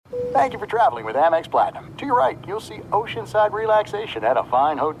Thank you for traveling with Amex Platinum. To your right, you'll see oceanside relaxation at a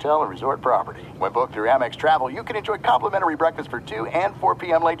fine hotel and resort property. When booked through Amex Travel, you can enjoy complimentary breakfast for 2 and 4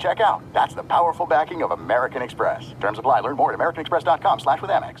 p.m. late checkout. That's the powerful backing of American Express. Terms apply. Learn more at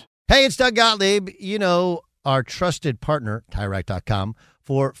americanexpress.com/withAmex. Hey, it's Doug Gottlieb. You know, our trusted partner, TireRack.com,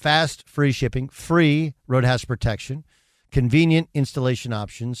 for fast, free shipping, free road hazard protection, convenient installation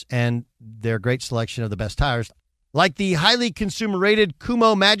options, and their great selection of the best tires, like the highly consumer-rated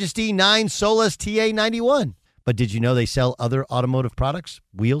Kumo Majesty 9 Solus TA91. But did you know they sell other automotive products?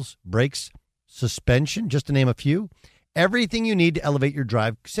 Wheels, brakes, suspension, just to name a few. Everything you need to elevate your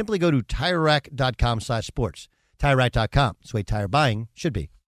drive. Simply go to TireRack.com/sports. TireRack.com. It's the way tire buying should be.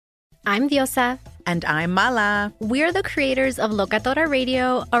 I'm Diosa. And I'm Mala. We're the creators of Locatora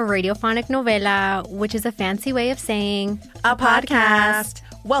Radio, a radiophonic novela, which is a fancy way of saying a podcast.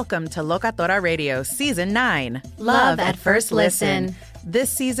 Welcome to Locatora Radio Season 9. Love at First Listen. This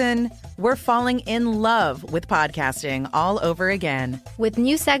season, we're falling in love with podcasting all over again. With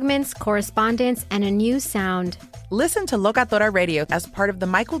new segments, correspondence, and a new sound. Listen to Locatora Radio as part of the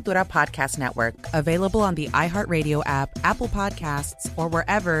My Cultura Podcast Network. Available on the iHeartRadio app, Apple Podcasts, or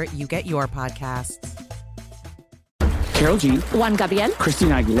wherever you get your podcasts. Carol G. Juan Gabriel.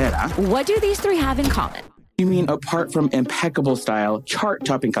 Christina Aguilera. What do these three have in common? You mean apart from impeccable style,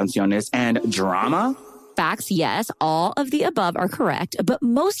 chart-topping canciones, and drama? Facts, yes, all of the above are correct, but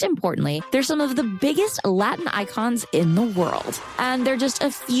most importantly, they're some of the biggest Latin icons in the world. And they're just a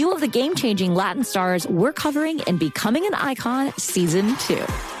few of the game-changing Latin stars we're covering in Becoming an Icon Season 2.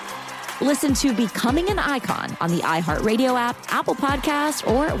 Listen to Becoming an Icon on the iHeartRadio app, Apple Podcasts,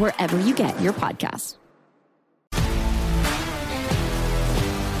 or wherever you get your podcasts.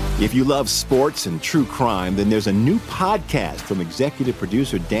 If you love sports and true crime, then there's a new podcast from executive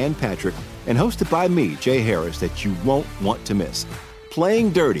producer Dan Patrick and hosted by me, Jay Harris, that you won't want to miss.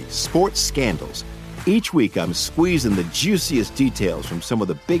 Playing Dirty: Sports Scandals. Each week, I'm squeezing the juiciest details from some of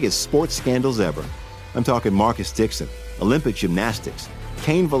the biggest sports scandals ever. I'm talking Marcus Dixon, Olympic gymnastics,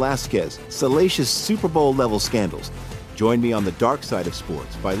 Cain Velasquez, salacious Super Bowl-level scandals. Join me on the dark side of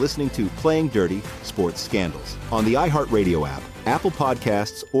sports by listening to Playing Dirty: Sports Scandals on the iHeartRadio app, Apple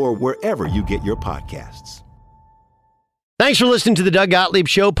Podcasts, or wherever you get your podcasts. Thanks for listening to the Doug Gottlieb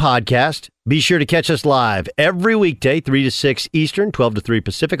Show podcast. Be sure to catch us live every weekday, 3 to 6 Eastern, 12 to 3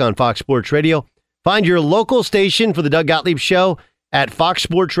 Pacific on Fox Sports Radio. Find your local station for the Doug Gottlieb Show at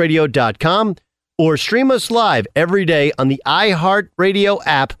foxsportsradio.com or stream us live every day on the iHeartRadio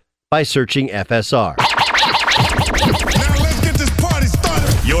app by searching FSR. Now let's get this party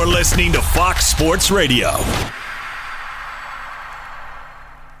started. You're listening to Fox Sports Radio.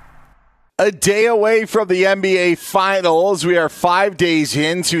 A day away from the NBA Finals. We are 5 days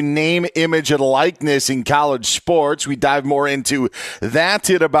into name, image, and likeness in college sports. We dive more into that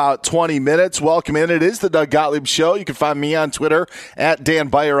in about 20 minutes. Welcome in. It is the Doug Gottlieb Show. You can find me on Twitter at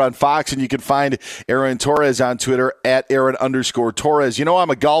Dan Byer on Fox, and you can find Aaron Torres on Twitter at Aaron_Torres. You know I'm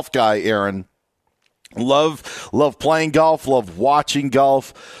a golf guy, Aaron. Love playing golf, love watching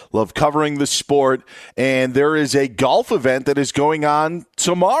golf, love covering the sport, and there is a golf event that is going on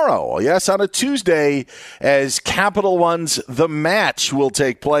tomorrow. Yes, on a Tuesday, as Capital One's The Match will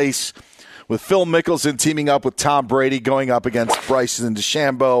take place, with Phil Mickelson teaming up with Tom Brady, going up against Bryson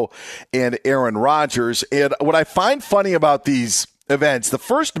DeChambeau and Aaron Rodgers. And what I find funny about these events, the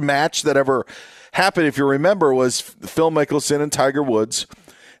first match that ever happened, if you remember, was Phil Mickelson and Tiger Woods.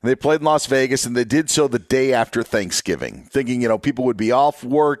 And they played in Las Vegas, and they did so the day after Thanksgiving, thinking, people would be off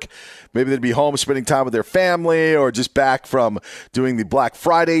work. Maybe they'd be home spending time with their family or just back from doing the Black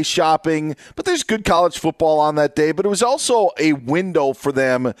Friday shopping. But there's good college football on that day. But it was also a window for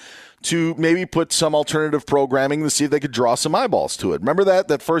them to maybe put some alternative programming to see if they could draw some eyeballs to it. Remember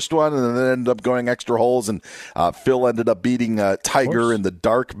that first one, and then it ended up going extra holes, and Phil ended up beating Tiger in the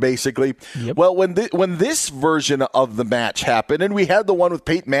dark, basically. Yep. Well, when this version of the match happened, and we had the one with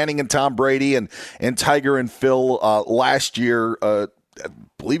Peyton Manning and Tom Brady and Tiger and Phil last year, I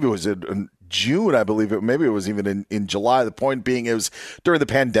believe it was in June, maybe it was even in July. The point being, it was during the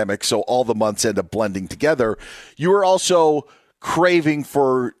pandemic, so all the months end up blending together. You were also craving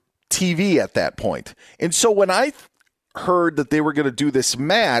for TV at that point. And so when I heard that they were going to do this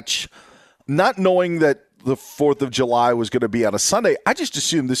match, not knowing that the 4th of July was going to be on a Sunday, I just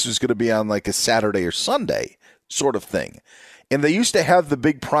assumed this was going to be on like a Saturday or Sunday sort of thing. And they used to have the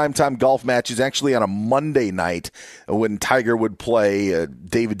big primetime golf matches actually on a Monday night when Tiger would play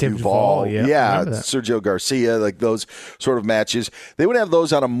David Duval. Yeah, Sergio Garcia, like those sort of matches. They would have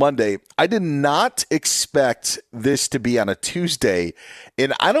those on a Monday. I did not expect this to be on a Tuesday.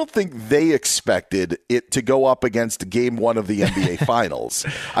 And I don't think they expected it to go up against Game 1 of the NBA Finals.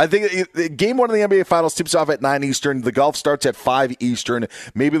 I think Game 1 of the NBA Finals tips off at 9 Eastern. The golf starts at 5 Eastern.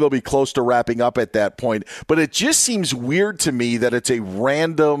 Maybe they'll be close to wrapping up at that point. But it just seems weird to me that it's a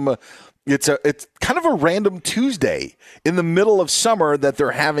random... It's kind of a random Tuesday in the middle of summer that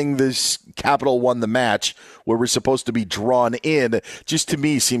they're having this Capital One the match where we're supposed to be drawn in. Just to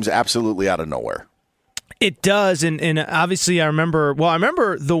me seems absolutely out of nowhere. It does, and obviously I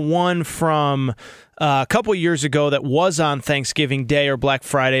remember the one from a couple of years ago that was on Thanksgiving Day or Black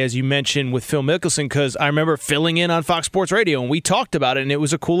Friday, as you mentioned, with Phil Mickelson, because I remember filling in on Fox Sports Radio, and we talked about it, and it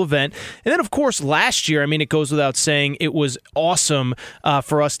was a cool event. And then, of course, last year, I mean, it goes without saying, it was awesome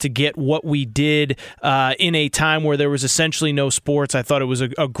for us to get what we did in a time where there was essentially no sports. I thought it was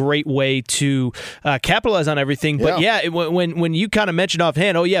a great way to capitalize on everything. But, yeah when you kind of mentioned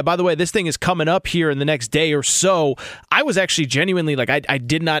offhand, oh, yeah, by the way, this thing is coming up here in the next day or so, I was actually genuinely, like, I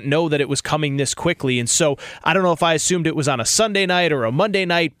did not know that it was coming this quickly. And so I don't know if I assumed it was on a Sunday night or a Monday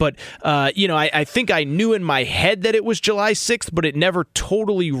night, but I think I knew in my head that it was July 6th, but it never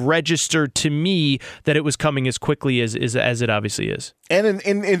totally registered to me that it was coming as quickly as it obviously is. And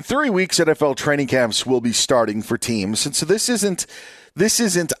in 3 weeks, NFL training camps will be starting for teams, and so this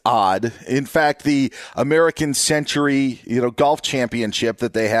isn't odd. In fact, the American Century, Golf Championship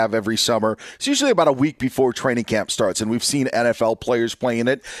that they have every summer, it's usually about a week before training camp starts, and we've seen NFL players play in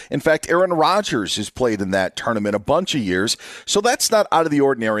it. In fact, Aaron Rodgers has played in that tournament a bunch of years, so that's not out of the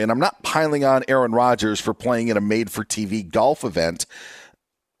ordinary, and I'm not piling on Aaron Rodgers for playing in a made-for-TV golf event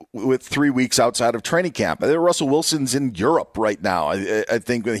with 3 weeks outside of training camp. Russell Wilson's in Europe right now. I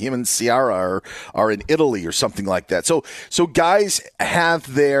think him and Ciara are in Italy or something like that. So guys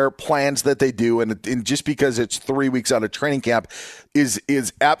have their plans that they do, and just because it's 3 weeks out of training camp is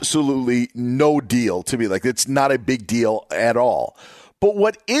absolutely no deal to me. Like, it's not a big deal at all. But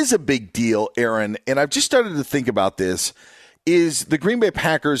what is a big deal, Aaron, and I've just started to think about this, is the Green Bay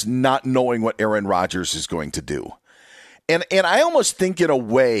Packers not knowing what Aaron Rodgers is going to do. And I almost think in a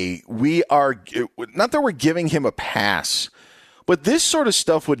way we are, not that we're giving him a pass, but this sort of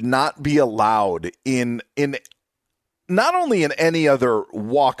stuff would not be allowed in not only in any other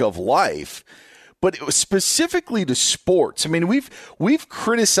walk of life, but specifically to sports. I mean, we've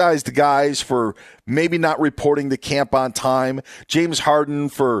criticized guys for maybe not reporting to camp on time, James Harden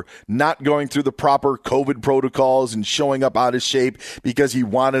for not going through the proper COVID protocols and showing up out of shape because he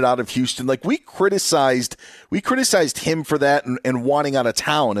wanted out of Houston. Like, we criticized him for that and wanting out of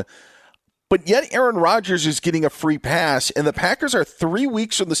town. But yet Aaron Rodgers is getting a free pass, and the Packers are 3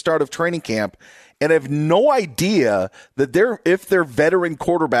 weeks from the start of training camp and have no idea that if their veteran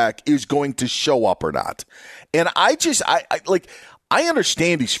quarterback is going to show up or not. And I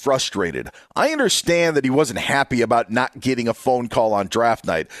understand he's frustrated. I understand that he wasn't happy about not getting a phone call on draft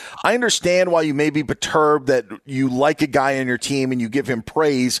night. I understand why you may be perturbed that you like a guy on your team and you give him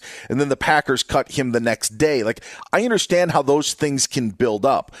praise and then the Packers cut him the next day. Like, I understand how those things can build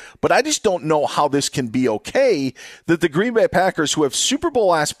up, but I just don't know how this can be okay that the Green Bay Packers, who have Super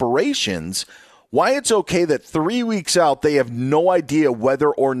Bowl aspirations, why it's okay that 3 weeks out they have no idea whether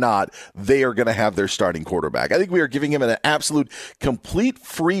or not they are going to have their starting quarterback. I think we are giving him an absolute complete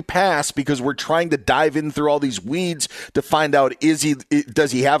free pass because we're trying to dive in through all these weeds to find out, does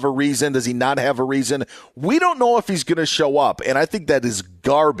he have a reason? Does he not have a reason? We don't know if he's going to show up, and I think that is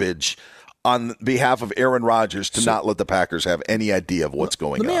garbage on behalf of Aaron Rodgers to not let the Packers have any idea of what's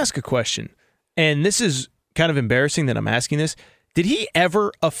going on. Let me ask a question, and this is kind of embarrassing that I'm asking this. Did he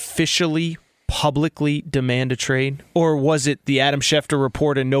ever officially publicly demand a trade, or was it the Adam Schefter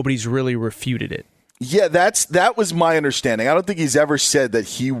report and nobody's really refuted it? Yeah, that was my understanding. I don't think he's ever said that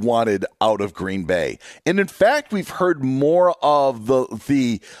he wanted out of Green Bay. And in fact, we've heard more of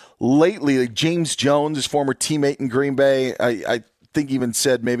the lately, like James Jones, his former teammate in Green Bay, I think even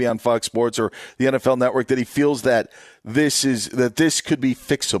said maybe on Fox Sports or the NFL Network that he feels that this could be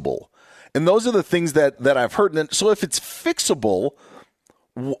fixable. And those are the things that I've heard. And so if it's fixable,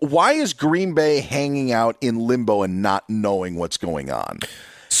 why is Green Bay hanging out in limbo and not knowing what's going on?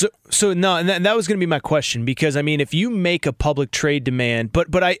 So no, and that was going to be my question, because, I mean, if you make a public trade demand,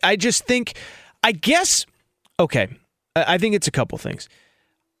 but I just think, I guess, okay, I think it's a couple things.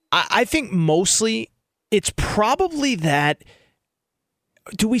 I think mostly it's probably that,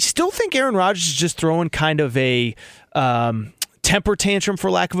 do we still think Aaron Rodgers is just throwing kind of a temper tantrum, for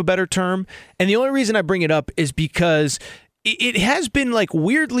lack of a better term? And the only reason I bring it up is because it has been like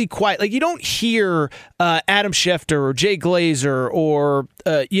weirdly quiet. Like you don't hear Adam Schefter or Jay Glazer or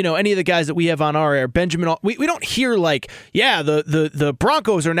any of the guys that we have on our air. Benjamin, we don't hear like, yeah, the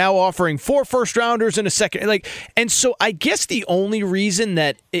Broncos are now offering 4 first-rounders and a second. Like, and so I guess the only reason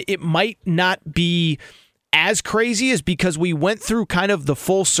that it might not be as crazy is because we went through kind of the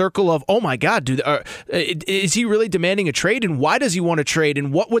full circle of, oh my God, dude, is he really demanding a trade? And why does he want to trade?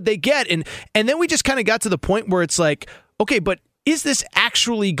 And what would they get? And then we just kind of got to the point where it's like, okay, but is this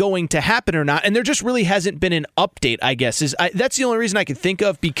actually going to happen or not? And there just really hasn't been an update, I guess. That's the only reason I can think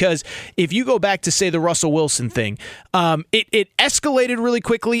of, because if you go back to, say, the Russell Wilson thing, it escalated really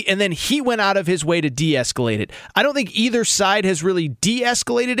quickly, and then he went out of his way to de-escalate it. I don't think either side has really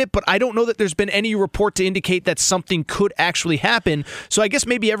de-escalated it, but I don't know that there's been any report to indicate that something could actually happen. So I guess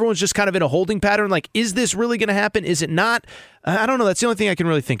maybe everyone's just kind of in a holding pattern, like, is this really going to happen? Is it not? I don't know. That's the only thing I can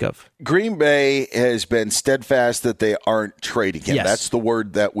really think of. Green Bay has been steadfast that they aren't trading him. Yes. That's the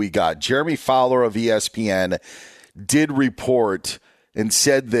word that we got. Jeremy Fowler of ESPN did report and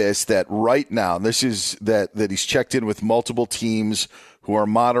said this, that right now, this is that he's checked in with multiple teams who are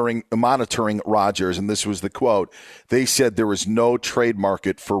monitoring Rodgers, and this was the quote. They said there is no trade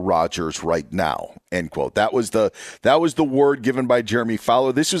market for Rodgers right now, end quote. That was the word given by Jeremy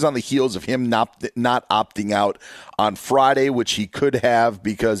Fowler. This was on the heels of him not opting out on Friday, which he could have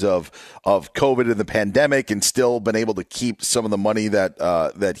because of COVID and the pandemic, and still been able to keep some of the money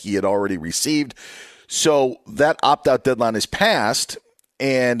that he had already received. So that opt-out deadline is passed,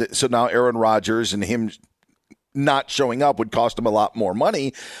 and so now Aaron Rodgers and him not showing up would cost him a lot more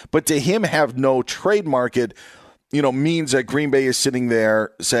money. But to him have no trade market, means that Green Bay is sitting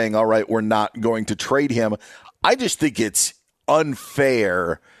there saying, all right, we're not going to trade him. I just think it's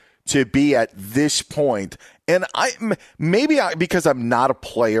unfair to be at this point. And because I'm not a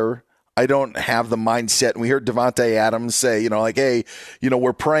player, I don't have the mindset. And we heard Devontae Adams say, hey,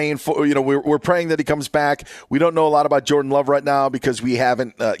 we're praying for, we're praying that he comes back. We don't know a lot about Jordan Love right now because we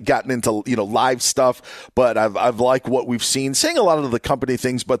haven't gotten into, live stuff. But I've liked what we've seen, saying a lot of the company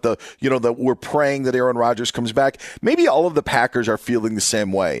things, but that we're praying that Aaron Rodgers comes back. Maybe all of the Packers are feeling the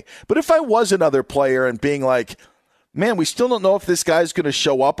same way. But if I was another player and being like, man, we still don't know if this guy's going to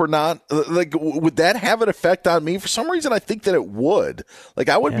show up or not. Like, would that have an effect on me? For some reason, I think that it would. Like,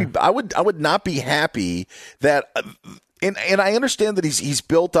 I would not be happy that. And I understand that he's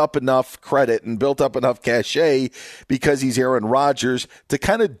built up enough credit and built up enough cachet because he's Aaron Rodgers to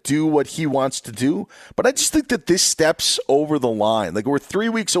kind of do what he wants to do. But I just think that this steps over the line. Like, we're 3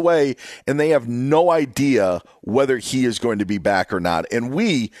 weeks away, and they have no idea whether he is going to be back or not. And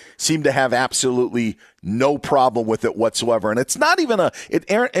we seem to have absolutely no problem with it whatsoever. And it's not even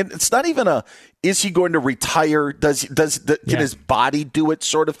is he going to retire? Can his body do it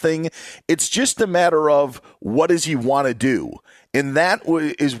sort of thing? It's just a matter of what does he want to do? And that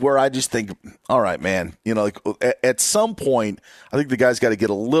is where I just think, all right, man, at some point, I think the guy's got to get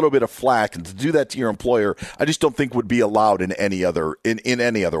a little bit of flack, and to do that to your employer, I just don't think would be allowed in any other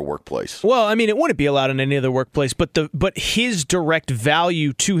workplace. Well, I mean, it wouldn't be allowed in any other workplace, but his direct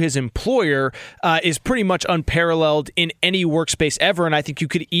value to his employer is pretty much unparalleled in any workspace ever, and I think you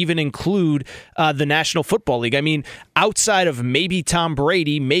could even include the National Football League. I mean, outside of maybe Tom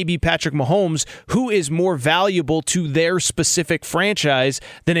Brady, maybe Patrick Mahomes, who is more valuable to their specific franchise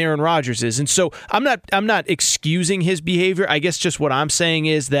than Aaron Rodgers is? And so I'm not excusing his behavior. I guess just what I'm saying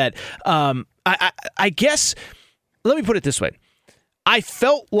is that I guess, let me put it this way. I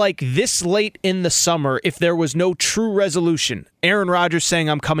felt like this late in the summer, if there was no true resolution, Aaron Rodgers saying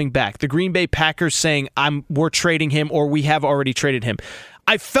I'm coming back, the Green Bay Packers saying we're trading him or we have already traded him,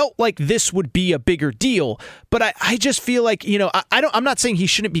 I felt like this would be a bigger deal, but I just feel like, I'm not saying he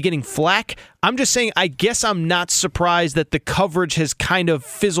shouldn't be getting flack. I'm just saying I guess I'm not surprised that the coverage has kind of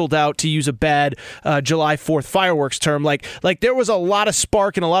fizzled out, to use a bad July 4th fireworks term. Like there was a lot of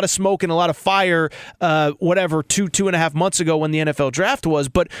spark and a lot of smoke and a lot of fire, 2.5 months ago when the NFL draft was.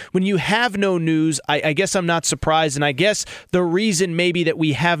 But when you have no news, I guess I'm not surprised. And I guess the reason maybe that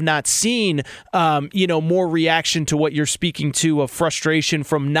we have not seen, more reaction to what you're speaking to, of frustration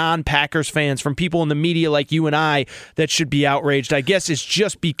from non-Packers fans, from people in the media like you and I that should be outraged, I guess is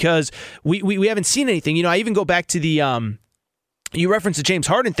just because we haven't seen anything. I even go back to the you referenced the James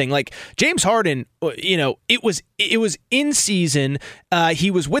Harden thing. Like, James Harden, it it was in season.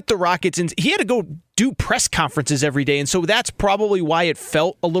 He was with the Rockets, and he had to go do press conferences every day, and so that's probably why it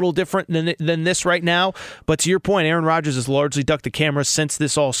felt a little different than this right now. But to your point, Aaron Rodgers has largely ducked the cameras since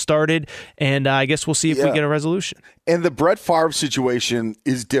this all started, and I guess we'll see if we get a resolution. And the Brett Favre situation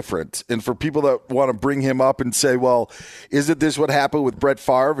is different. And for people that want to bring him up and say, well, isn't this what happened with Brett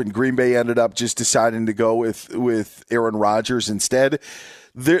Favre? And Green Bay ended up just deciding to go with Aaron Rodgers instead.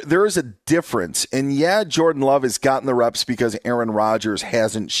 There is a difference. And yeah, Jordan Love has gotten the reps because Aaron Rodgers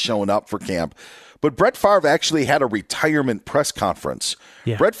hasn't shown up for camp. But Brett Favre actually had a retirement press conference.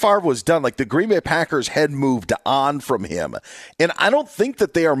 Yeah. Brett Favre was done. Like, the Green Bay Packers had moved on from him. And I don't think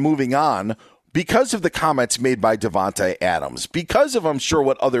that they are moving on because of the comments made by Davante Adams, because of, I'm sure,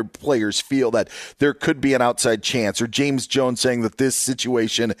 what other players feel that there could be an outside chance, or James Jones saying that this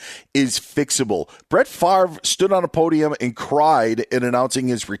situation is fixable. Brett Favre stood on a podium and cried in announcing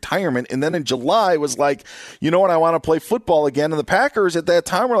his retirement, and then in July was like, you know what, I want to play football again. And the Packers at that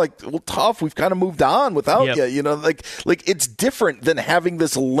time were like, well, tough, we've kind of moved on without you. You know, like it's different than having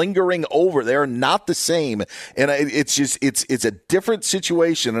this lingering over. They're not the same, and it's a different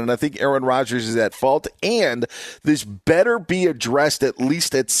situation, and I think Aaron Rodgers is at fault, and this better be addressed at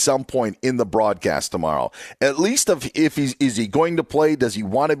least at some point in the broadcast tomorrow. At least is he going to play? Does he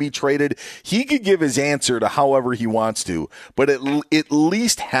want to be traded? He could give his answer to however he wants to, but it at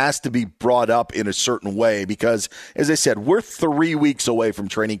least has to be brought up in a certain way because, as I said, we're 3 weeks away from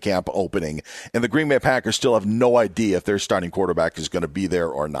training camp opening, and the Green Bay Packers still have no idea if their starting quarterback is going to be there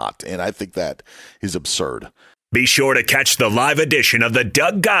or not, and I think that is absurd. Be sure to catch the live edition of the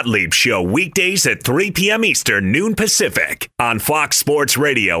Doug Gottlieb Show weekdays at 3 p.m. Eastern, noon Pacific on Fox Sports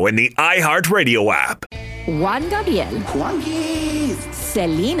Radio and the iHeartRadio app. Juan Gabriel. Juanquis.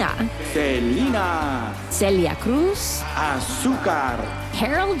 Selena. Selena. Celia Cruz. Azúcar.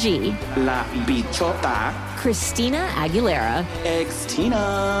 Harold G. La Bichota. Christina Aguilera.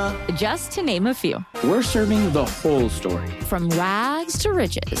 Ex-Tina. Just to name a few. We're serving the whole story. From rags to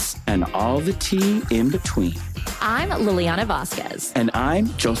riches. And all the tea in between. I'm Liliana Vasquez. And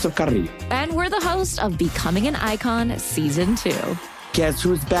I'm Joseph Carrillo. And we're the host of Becoming an Icon Season 2. Guess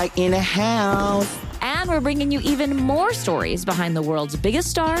who's back in the house? And we're bringing you even more stories behind the world's biggest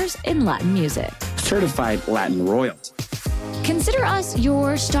stars in Latin music. Certified Latin royalty. Consider us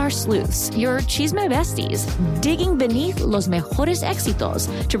your star sleuths, your chisme besties, digging beneath los mejores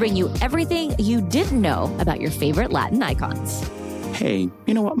éxitos to bring you everything you didn't know about your favorite Latin icons. Hey,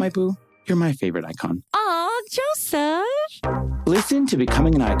 you know what, my boo? You're my favorite icon. Aw, Joseph. Listen to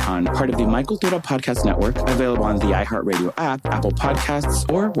Becoming an Icon, part of the Michael Dura Podcast Network, available on the iHeartRadio app, Apple Podcasts,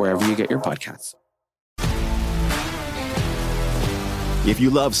 or wherever you get your podcasts. If you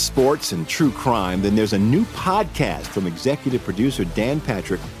love sports and true crime, then there's a new podcast from executive producer Dan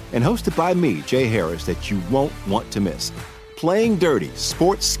Patrick and hosted by me, Jay Harris, that you won't want to miss. Playing Dirty: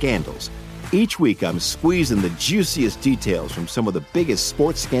 Sports Scandals. Each week, I'm squeezing the juiciest details from some of the biggest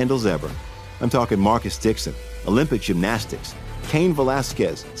sports scandals ever. I'm talking Marcus Dixon, Olympic gymnastics, Cain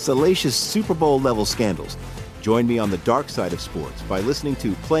Velasquez, salacious Super Bowl-level scandals. Join me on the dark side of sports by listening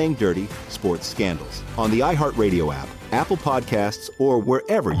to Playing Dirty: Sports Scandals on the iHeartRadio app, Apple Podcasts, or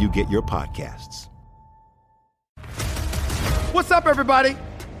wherever you get your podcasts. What's up, everybody?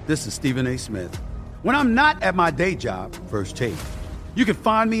 This is Stephen A. Smith. When I'm not at my day job, First Take, you can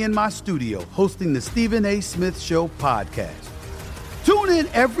find me in my studio hosting the Stephen A. Smith Show podcast. Tune in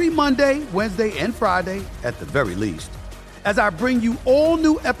every Monday, Wednesday, and Friday, at the very least, as I bring you all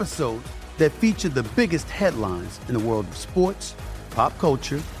new episodes that feature the biggest headlines in the world of sports, pop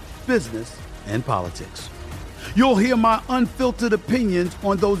culture, business, and politics. You'll hear my unfiltered opinions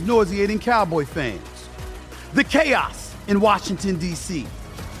on those nauseating Cowboy fans, the chaos in Washington, D.C.,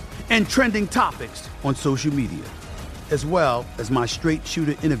 and trending topics on social media, as well as my straight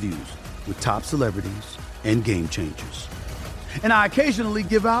shooter interviews with top celebrities and game changers. And I occasionally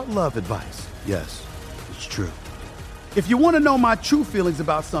give out love advice. Yes, it's true. If you want to know my true feelings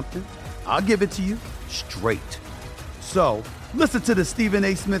about something, I'll give it to you straight. So listen to the Stephen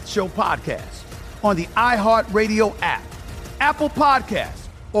A. Smith Show podcast on the iHeartRadio app, Apple Podcasts,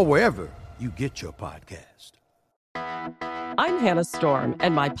 or wherever you get your podcast. I'm Hannah Storm,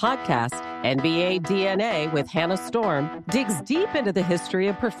 and my podcast, NBA DNA with Hannah Storm, digs deep into the history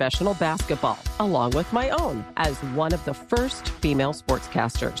of professional basketball, along with my own, as one of the first female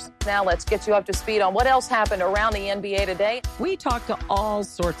sportscasters. Now let's get you up to speed on what else happened around the NBA today. We talked to all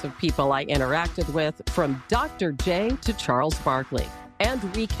sorts of people I interacted with, from Dr. J to Charles Barkley, and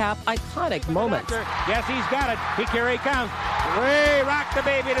recap iconic moments. Yes, he's got it. Here he comes. We rock the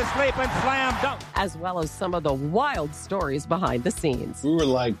baby to sleep and slam dunk. As well as some of the wild stories behind the scenes. We were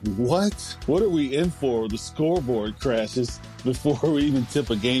like, what? What are we in for? The scoreboard crashes before we even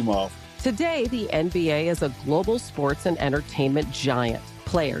tip a game off. Today, the NBA is a global sports and entertainment giant.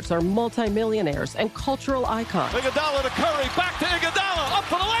 Players are multimillionaires and cultural icons. Iguodala to Curry, back to Iguodala, up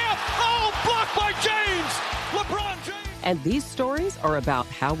for the layup. Oh, blocked by James! LeBron James! And these stories are about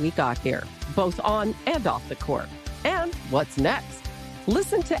how we got here, both on and off the court. And what's next?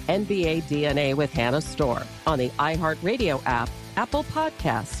 Listen to NBA DNA with Hannah Storm on the iHeartRadio app, Apple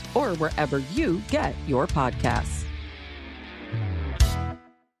Podcasts, or wherever you get your podcasts.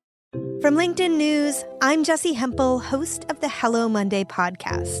 From LinkedIn News, I'm Jessie Hempel, host of the Hello Monday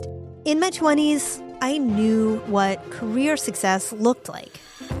podcast. In my 20s, I knew what career success looked like.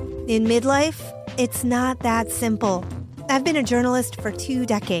 In midlife, it's not that simple. I've been a journalist for 2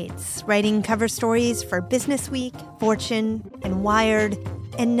 decades, writing cover stories for Business Week, Fortune, and Wired.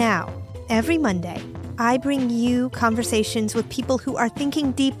 And now, every Monday, I bring you conversations with people who are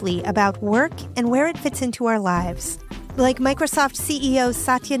thinking deeply about work and where it fits into our lives. Like Microsoft CEO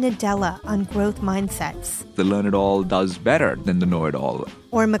Satya Nadella on growth mindsets. The learn-it-all does better than the know-it-all.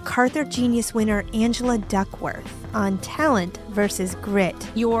 Or MacArthur Genius winner Angela Duckworth on talent versus grit.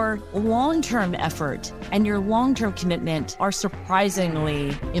 Your long-term effort and your long-term commitment are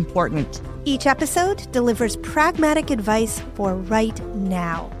surprisingly important. Each episode delivers pragmatic advice for right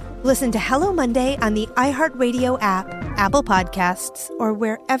now. Listen to Hello Monday on the iHeartRadio app, Apple Podcasts, or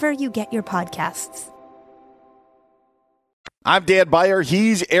wherever you get your podcasts. I'm Dan Beyer.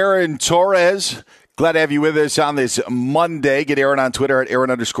 He's Aaron Torres. Glad to have you with us on this Monday. Get Aaron on Twitter at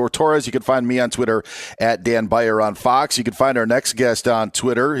Aaron_Torres. You can find me on Twitter at Dan Beyer on Fox. You can find our next guest on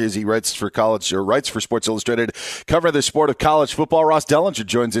Twitter as he writes for Sports Illustrated, covering the sport of college football. Ross Dellinger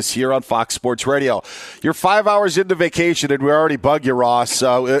joins us here on Fox Sports Radio. You're 5 hours into vacation, and we already bug you, Ross.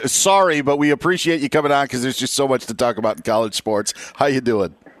 Sorry, but we appreciate you coming on because there's just so much to talk about in college sports. How you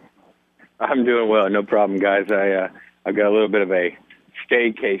doing? I'm doing well. No problem, guys. I've got a little bit of a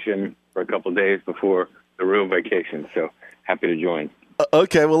staycation for a couple of days before the real vacation, so happy to join.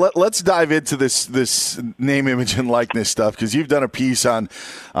 Okay, well, let's dive into this name, image, and likeness stuff because you've done a piece on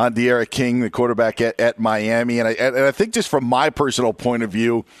De'Ara King, the quarterback at Miami, and I think just from my personal point of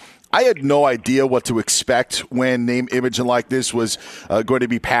view, I had no idea what to expect when name, image, and likeness was going to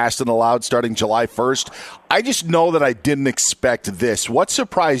be passed and allowed starting July 1st. I just know that I didn't expect this. What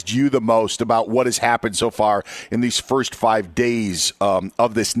surprised you the most about what has happened so far in these first 5 days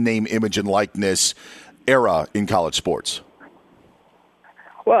of this name, image, and likeness era in college sports?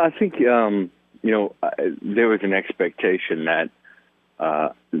 Well, I think, there was an expectation that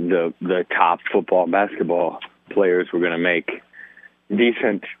the top football and basketball players were going to make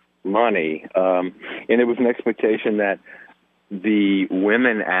decent money. And it was an expectation that the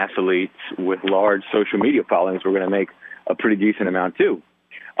women athletes with large social media followings were going to make a pretty decent amount too.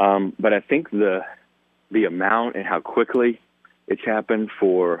 But I think the amount and how quickly it's happened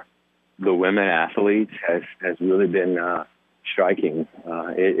for the women athletes has really been striking.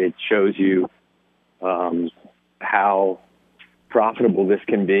 It shows you how profitable this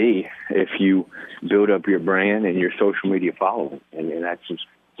can be if you build up your brand and your social media following. And that's just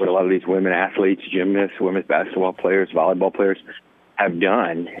what a lot of these women athletes, gymnasts, women's basketball players, volleyball players have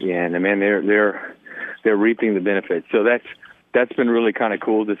done. And man, they're reaping the benefits. So that's been really kind of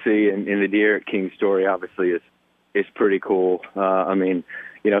cool to see. And the De'Ara King story obviously is pretty cool.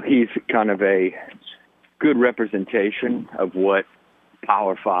 He's kind of a good representation of what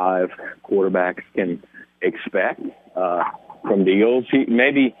Power 5 quarterbacks can expect from the Eagles.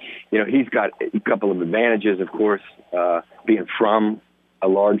 He's got a couple of advantages, of course, being from a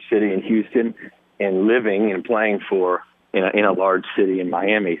large city in Houston and living and playing for in a large city in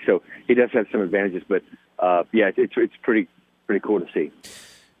Miami. So he does have some advantages, but it's pretty cool to see.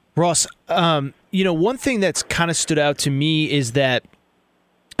 Ross, one thing that's kind of stood out to me is that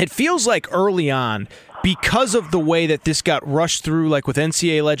it feels like early on, because of the way that this got rushed through, like with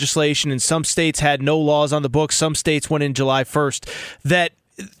NCAA legislation, and some states had no laws on the books, some states went in July 1st, that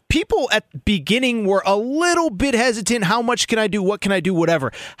people at the beginning were a little bit hesitant. How much can I do? What can I do?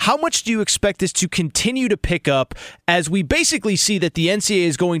 Whatever. How much do you expect this to continue to pick up as we basically see that the NCAA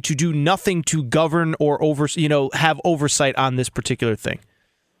is going to do nothing to govern or have oversight on this particular thing?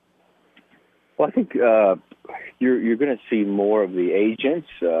 Well, I think you're going to see more of the agents.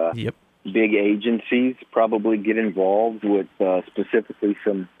 Yep. Big agencies probably get involved with specifically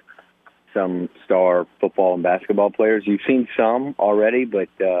some star football and basketball players. You've seen some already, but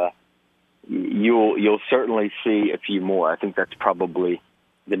you'll certainly see a few more. I think that's probably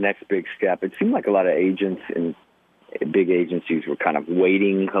the next big step. It seemed like a lot of agents and big agencies were kind of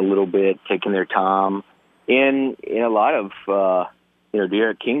waiting a little bit, taking their time. And a lot of,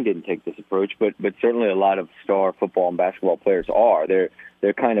 De'Aaron King didn't take this approach, but certainly a lot of star football and basketball players are.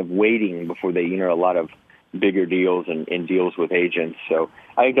 They're kind of waiting before they enter a lot of bigger deals and deals with agents. So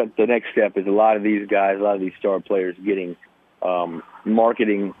I think that the next step is a lot of these guys, a lot of these star players getting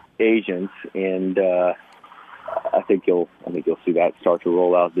marketing agents, and I think you'll see that start to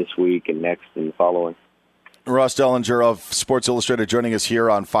roll out this week and next and the following. Ross Dellinger of Sports Illustrated joining us here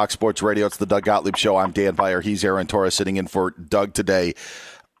on Fox Sports Radio. It's the Doug Gottlieb Show. I'm Dan Beyer. He's Aaron Torres sitting in for Doug today.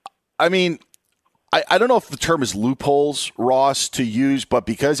 I mean, I don't know if the term is loopholes, Ross, to use, but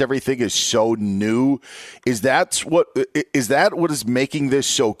because everything is so new, is that what is making this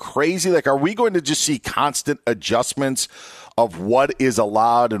so crazy? Like, are we going to just see constant adjustments of what is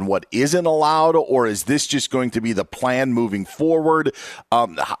allowed and what isn't allowed, or is this just going to be the plan moving forward?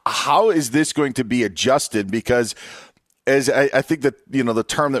 How is this going to be adjusted? Because as I think that, the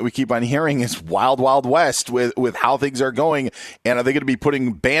term that we keep on hearing is wild, wild west with how things are going. And are they going to be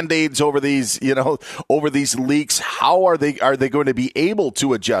putting Band-Aids over these, over these leaks? How are they going to be able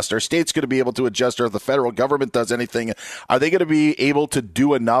to adjust? Are states going to be able to adjust, or if the federal government does anything, are they going to be able to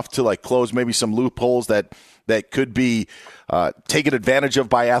do enough to close maybe some loopholes that could be taken advantage of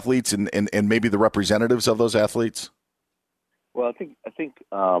by athletes and maybe the representatives of those athletes? Well, I think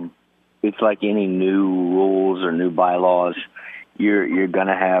it's like any new rules or new bylaws. You're going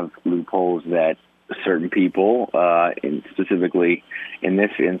to have loopholes that certain people, and specifically in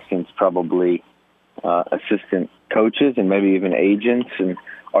this instance, probably assistant coaches and maybe even agents, and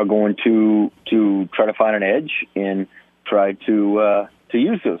are going to try to find an edge and try to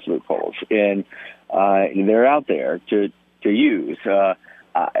use those loopholes. And they're out there to use.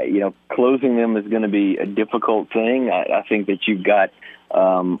 Closing them is going to be a difficult thing. I think that you've got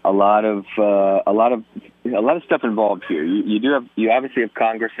a lot of stuff involved here. You obviously have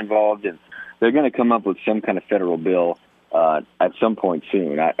Congress involved, and they're going to come up with some kind of federal bill at some point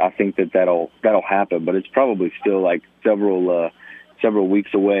soon. I think that'll happen, but it's probably still like several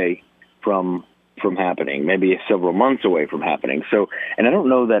weeks away from happening, maybe several months away from happening. So, and I don't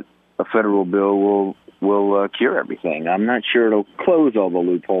know that a federal bill will cure everything. I'm not sure it'll close all the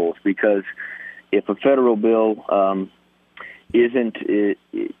loopholes, because if a federal bill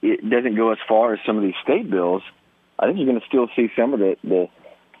it doesn't go as far as some of these state bills, I think you're going to still see some of the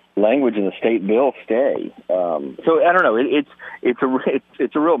language in the state bill stay. So I don't know.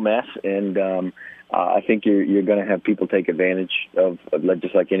 It's a real mess, and I think you're going to have people take advantage of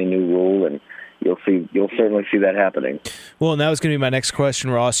just like any new rule, and you'll certainly see that happening. Well, and that was going to be my next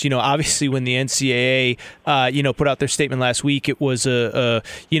question, Ross. Obviously when the NCAA, put out their statement last week, it was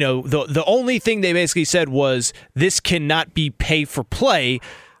the only thing they basically said was this cannot be pay for play.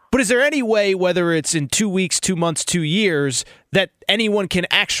 But is there any way, whether it's in 2 weeks, 2 months, 2 years, that anyone can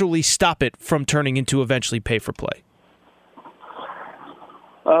actually stop it from turning into eventually pay for play?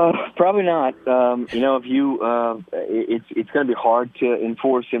 Probably not. If you, it's going to be hard to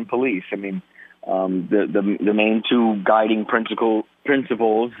enforce and police. I mean, the main two guiding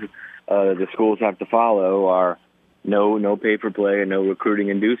principles the schools have to follow are no pay for play and no recruiting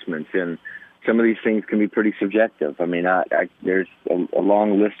inducements, and some of these things can be pretty subjective. I mean, there's a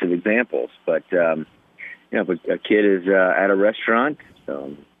long list of examples, but if a kid is at a restaurant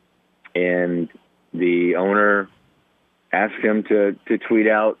and the owner asks him to tweet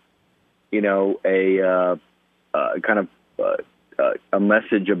out, a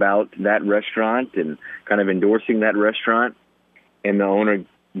message about that restaurant and kind of endorsing that restaurant, and the owner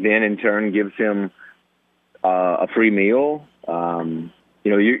then in turn gives him a free meal,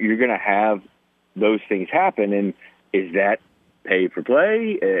 you're going to have those things happen. And is that pay for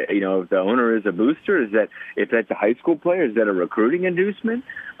play? If the owner is a booster, if that's a high school player, is that a recruiting inducement?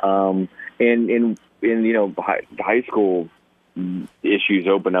 And the high school issues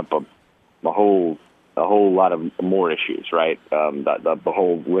open up a whole lot of more issues, right? The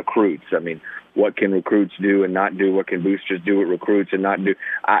whole recruits. I mean, what can recruits do and not do? What can boosters do with recruits and not do?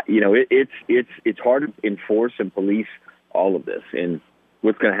 It's hard to enforce and police all of this. And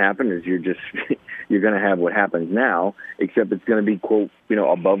what's going to happen is you're going to have what happens now, except it's going to be, quote,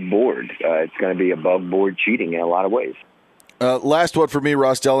 above board. It's going to be above board cheating in a lot of ways. Last one for me,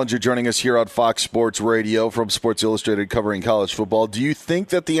 Ross Dellinger joining us here on Fox Sports Radio from Sports Illustrated covering college football. Do you think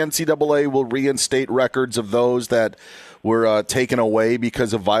that the NCAA will reinstate records of those that were taken away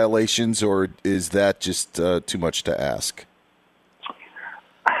because of violations, or is that just too much to ask?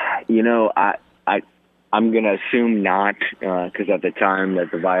 I'm going to assume not, because at the time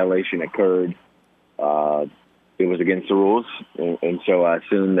that the violation occurred, it was against the rules, and so I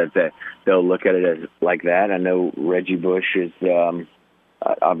assume that they'll look at it as like that. I know Reggie Bush is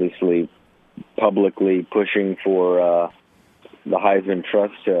obviously publicly pushing for the Heisman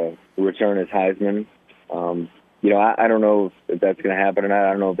Trust to return as Heisman. I don't know if that's going to happen or not.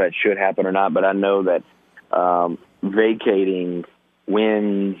 I don't know if that should happen or not, but I know that vacating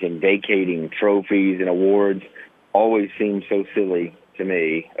wins and vacating trophies and awards always seems so silly to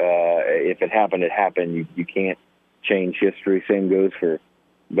me. If it happened, it happened. You can't change history. Same goes for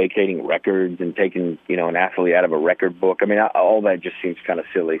vacating records and taking, an athlete out of a record book. I mean, all that just seems kind of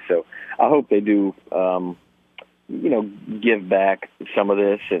silly. So I hope they do, give back some of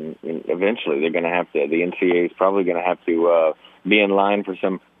this, and eventually they're going to have to. The NCAA is probably going to have to be in line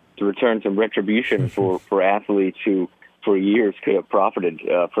to return some retribution for athletes who, for years, could have profited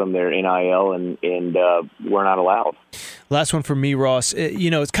from their NIL and were not allowed. Last one for me, Ross.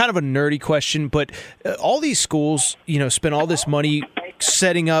 It's kind of a nerdy question, but all these schools, spend all this money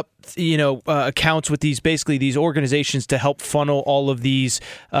setting up, accounts with these organizations to help funnel all of these,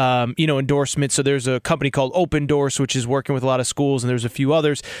 endorsements. So there's a company called Open Doors, which is working with a lot of schools, and there's a few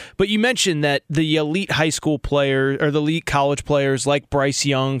others. But you mentioned that the elite high school players or the elite college players like Bryce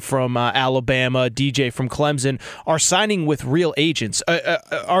Young from Alabama, DJ from Clemson, are signing with real agents.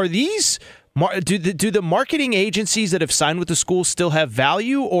 Are these... Do the marketing agencies that have signed with the schools still have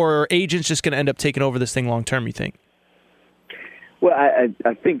value, or are agents just going to end up taking over this thing long term, you think? Well,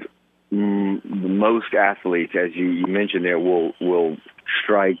 I think most athletes, as you mentioned there, will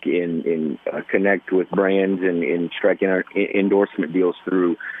strike in connect with brands and strike endorsement deals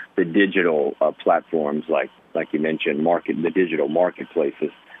through the digital platforms, like you mentioned, the digital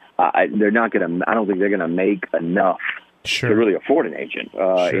marketplaces. They're not going to. I don't think they're going to make enough to really afford an agent.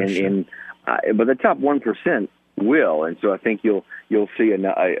 But the top 1% will, and so I think you'll see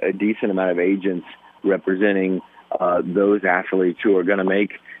a decent amount of agents representing those athletes who are going to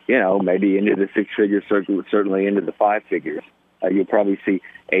make, maybe into the six figures, certainly into the five figures. You'll probably see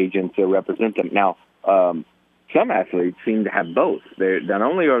agents represent them. Now, some athletes seem to have both. Not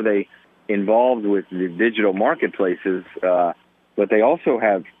only are they involved with the digital marketplaces, but they also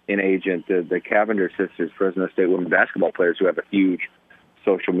have an agent. The Cavendish sisters, Fresno State women basketball players, who have a huge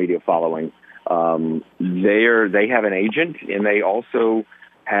social media following. They have an agent, and they also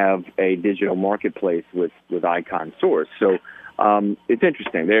have a digital marketplace with Icon Source. So it's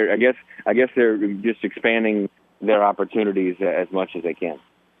interesting. I guess they're just expanding their opportunities as much as they can.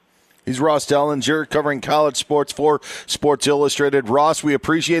 He's Ross Dellinger, covering college sports for Sports Illustrated. Ross, we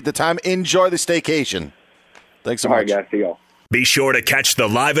appreciate the time. Enjoy the staycation. Thanks so much. All right, guys. See y'all. Be sure to catch the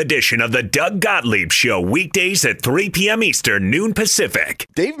live edition of the Doug Gottlieb Show weekdays at 3 p.m. Eastern, noon Pacific.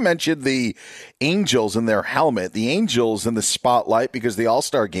 Dave mentioned the Angels in their helmet, the Angels in the spotlight, because the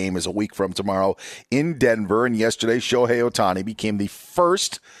All-Star game is a week from tomorrow in Denver. And yesterday, Shohei Ohtani became the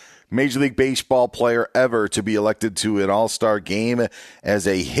first Major League Baseball player ever to be elected to an All-Star game as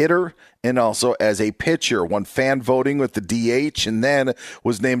a hitter and also as a pitcher. Won fan voting with the DH and then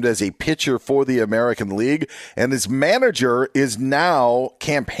was named as a pitcher for the American League. And his manager is now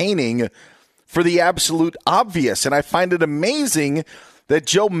campaigning for the absolute obvious. And I find it amazing that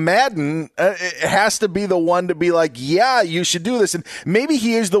Joe Madden has to be the one to be like, yeah, you should do this. And maybe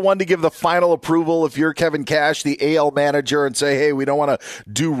he is the one to give the final approval if you're Kevin Cash, the AL manager, and say, hey, we don't want to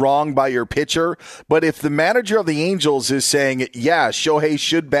do wrong by your pitcher. But if the manager of the Angels is saying, yeah, Shohei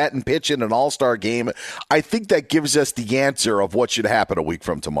should bat and pitch in an all-star game, I think that gives us the answer of what should happen a week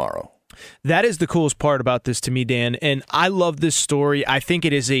from tomorrow. That is the coolest part about this to me, Dan, and I love this story. I think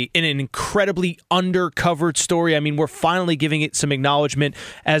it is an incredibly undercovered story. I mean, we're finally giving it some acknowledgement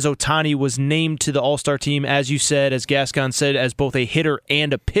as Ohtani was named to the All-Star team, as you said, as Gascon said, as both a hitter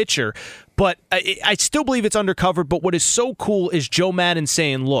and a pitcher. But I still believe it's undercovered, but what is so cool is Joe Madden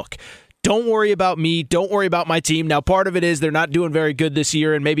saying, look, don't worry about me. Don't worry about my team. Now, part of it is they're not doing very good this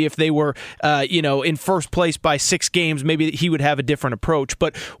year, and maybe if they were, in first place by 6 games, maybe he would have a different approach.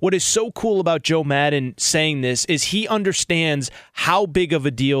 But what is so cool about Joe Madden saying this is he understands how big of a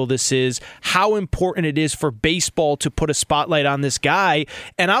deal this is, how important it is for baseball to put a spotlight on this guy.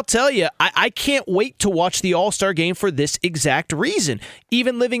 And I'll tell you, I can't wait to watch the All-Star game for this exact reason.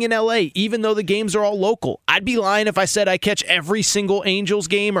 Even living in L.A., even though the games are all local, I'd be lying if I said I catch every single Angels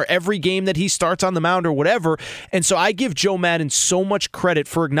game or every game that he starts on the mound or whatever. And so I give Joe Madden so much credit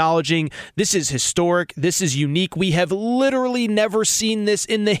for acknowledging this is historic, this is unique. We have literally never seen this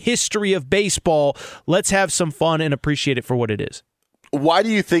in the history of baseball. Let's have some fun and appreciate it for what it is. Why do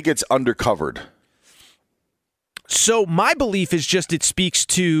you think it's undercovered? So my belief is just it speaks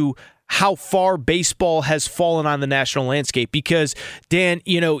to how far baseball has fallen on the national landscape. Because, Dan,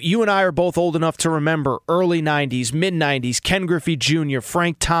 you and I are both old enough to remember early 90s, mid-90s, Ken Griffey Jr.,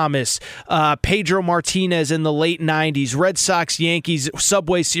 Frank Thomas, Pedro Martinez in the late 90s, Red Sox, Yankees,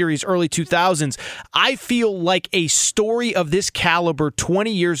 Subway Series, early 2000s. I feel like a story of this caliber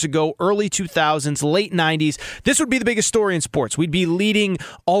 20 years ago, early 2000s, late 90s, this would be the biggest story in sports. We'd be leading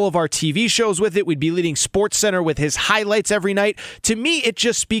all of our TV shows with it. We'd be leading SportsCenter with his highlights every night. To me, it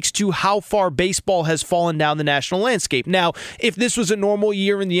just speaks to how far baseball has fallen down the national landscape. Now, if this was a normal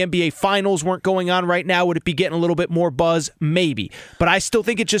year and the NBA Finals weren't going on right now, would it be getting a little bit more buzz? Maybe. But I still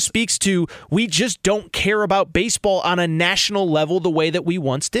think it just speaks to we just don't care about baseball on a national level the way that we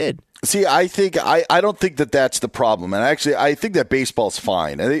once did. See, I don't think that that's the problem. And actually, I think that baseball's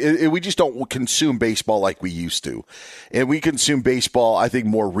fine. We just don't consume baseball like we used to. And we consume baseball, I think,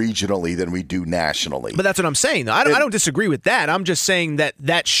 more regionally than we do nationally. But that's what I'm saying, though. I don't disagree with that. I'm just saying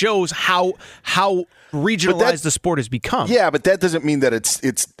that shows how regionalized the sport has become. Yeah, but that doesn't mean that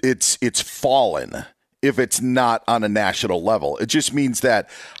it's fallen if it's not on a national level. It just means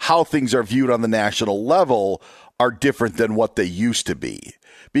that how things are viewed on the national level are different than what they used to be.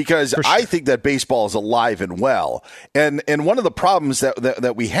 Because sure. I think that baseball is alive and well, and one of the problems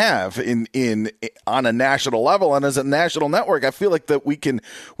that we have in on a national level and as a national network, I feel like that we can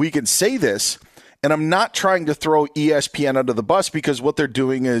say this, and I'm not trying to throw ESPN under the bus because what they're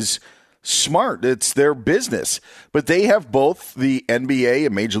doing is smart. It's their business, but they have both the NBA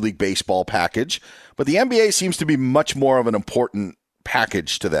and Major League Baseball package, but the NBA seems to be much more of an important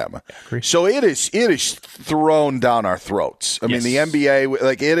package to them. So it is thrown down our throats. I mean, the NBA,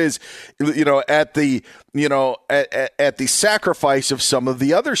 like it is, at the sacrifice of some of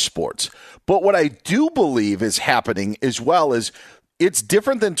the other sports. But what I do believe is happening as well is it's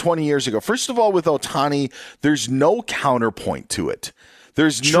different than 20 years ago. First of all, with Ohtani, there's no counterpoint to it.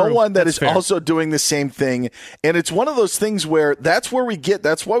 There's no one that is fair. Also doing the same thing. And it's one of those things where that's why we get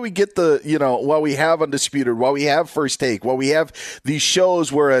why we have Undisputed, why we have First Take, why we have these shows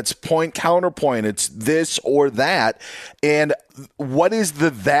where it's point counterpoint, it's this or that. And what is the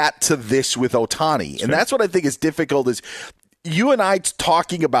that to this with Ohtani? Sure. And that's what I think is difficult is you and I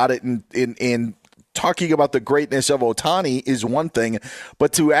talking about it in talking about the greatness of Ohtani is one thing,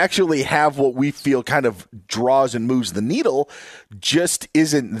 but to actually have what we feel kind of draws and moves the needle just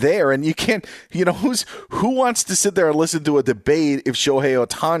isn't there. And you can't, who wants to sit there and listen to a debate if Shohei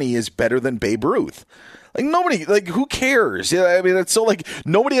Ohtani is better than Babe Ruth? Like nobody, like who cares? Yeah, I mean, it's so like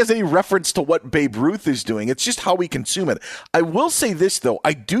nobody has any reference to what Babe Ruth is doing. It's just how we consume it. I will say this though,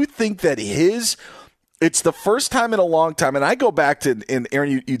 I do think that it's the first time in a long time, and I go back to, and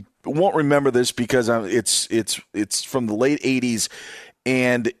Aaron, you won't remember this because it's from the late 80s,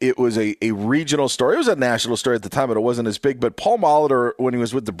 and it was a regional story. It was a national story at the time, but it wasn't as big. But Paul Molitor, when he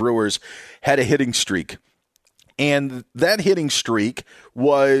was with the Brewers, had a hitting streak. And that hitting streak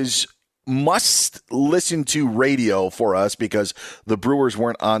was must listen to radio for us because the Brewers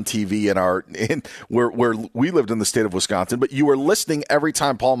weren't on TV where we lived in the state of Wisconsin, but you were listening every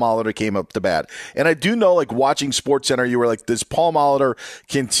time Paul Molitor came up to bat. And I do know, like watching SportsCenter, you were like, does Paul Molitor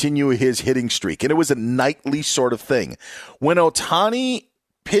continue his hitting streak? And it was a nightly sort of thing. When Ohtani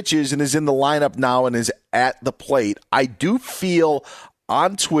pitches and is in the lineup now and is at the plate, I do feel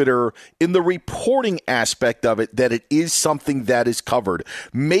on Twitter, in the reporting aspect of it, that it is something that is covered.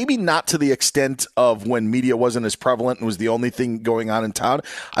 Maybe not to the extent of when media wasn't as prevalent and was the only thing going on in town.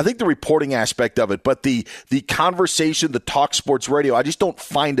 I think the reporting aspect of it, but the conversation, the talk sports radio, I just don't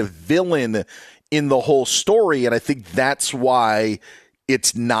find a villain in the whole story, and I think that's why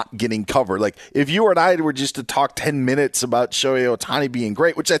it's not getting covered. Like, if you and I were just to talk 10 minutes about Shohei Ohtani being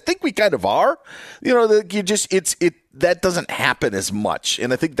great, which I think we kind of are, that doesn't happen as much.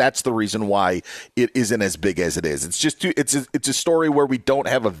 And I think that's the reason why it isn't as big as it is. It's just it's a story where we don't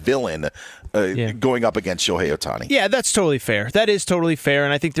have a villain going up against Shohei Ohtani. Yeah, that's totally fair. That is totally fair.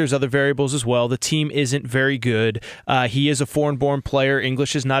 And I think there's other variables as well. The team isn't very good. He is a foreign-born player.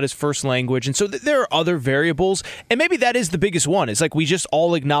 English is not his first language. And so there are other variables. And maybe that is the biggest one. It's like we just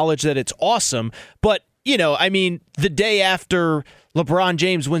all acknowledge that it's awesome. But, the day after LeBron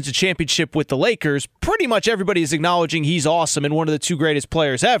James wins a championship with the Lakers, pretty much everybody is acknowledging he's awesome and one of the two greatest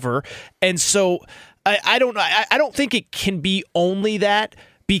players ever. And so I don't think it can be only that,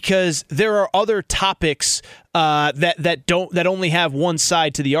 because there are other topics that only have one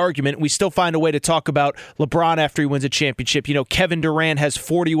side to the argument. We still find a way to talk about LeBron after he wins a championship. Kevin Durant has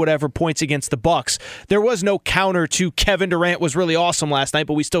 40 whatever points against the Bucks. There was no counter to Kevin Durant was really awesome last night,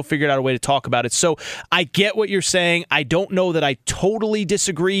 but we still figured out a way to talk about it. So I get what you're saying. I don't know that I totally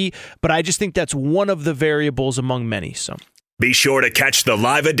disagree, but I just think that's one of the variables among many. So Be sure to catch the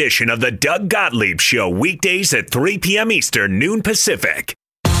live edition of the Doug Gottlieb Show weekdays at 3 p.m. Eastern, noon Pacific.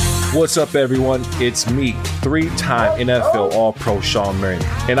 What's up, everyone? It's me, three-time NFL All-Pro Sean Merriman,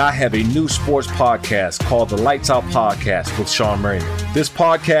 and I have a new sports podcast called the Lights Out Podcast with Sean Merriman. This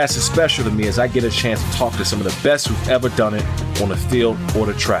podcast is special to me as I get a chance to talk to some of the best who've ever done it on the field or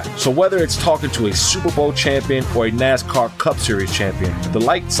the track. So whether it's talking to a Super Bowl champion or a NASCAR Cup Series champion, the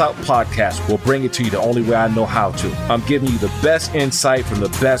Lights Out Podcast will bring it to you the only way I know how to. I'm giving you the best insight from the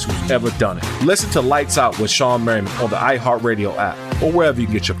best who's ever done it. Listen to Lights Out with Sean Merriman on the iHeartRadio app or wherever you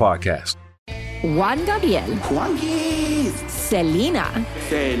get your podcast. Juan Gabriel. Juanquis. Selena.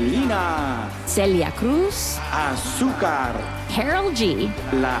 Selena. Celia Cruz. Azúcar. Harold G.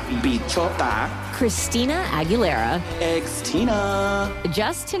 La Bichota. Christina Aguilera. Ex-Tina.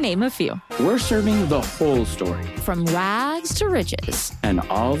 Just to name a few. We're serving the whole story. From rags to riches. And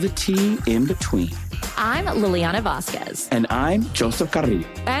all the tea in between. I'm Liliana Vasquez. And I'm Joseph Carrillo.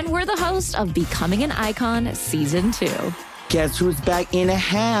 And we're the host of Becoming an Icon Season 2. Guess who's back in the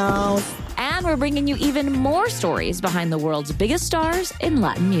house? And we're bringing you even more stories behind the world's biggest stars in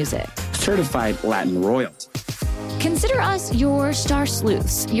Latin music. Certified Latin royalty. Consider us your star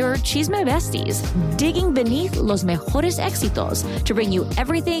sleuths, your chisme besties, digging beneath los mejores éxitos to bring you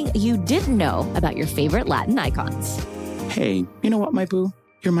everything you didn't know about your favorite Latin icons. Hey, you know what, my boo?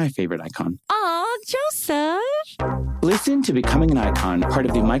 You're my favorite icon. Aw, Joseph. Listen to Becoming an Icon, part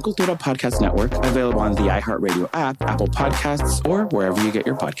of the Michael Dura Podcast Network, available on the iHeartRadio app, Apple Podcasts, or wherever you get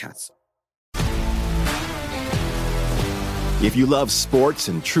your podcasts. If you love sports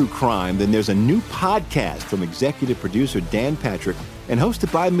and true crime, then there's a new podcast from executive producer Dan Patrick and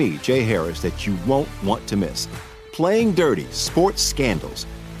hosted by me, Jay Harris, that you won't want to miss. Playing Dirty: Sports Scandals.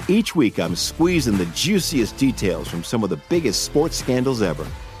 Each week, I'm squeezing the juiciest details from some of the biggest sports scandals ever.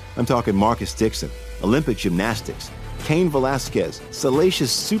 I'm talking Marcus Dixon, Olympic gymnastics, Cain Velasquez,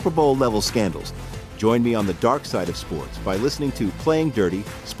 salacious Super Bowl-level scandals. Join me on the dark side of sports by listening to Playing Dirty: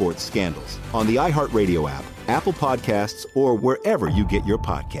 Sports Scandals on the iHeartRadio app, Apple Podcasts, or wherever you get your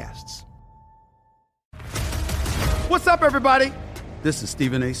podcasts. What's up, everybody? This is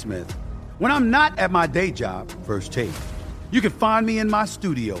Stephen A. Smith. When I'm not at my day job, First Take, you can find me in my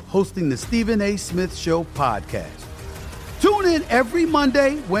studio hosting the Stephen A. Smith Show podcast. Tune in every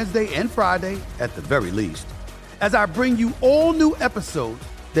Monday, Wednesday, and Friday, at the very least, as I bring you all new episodes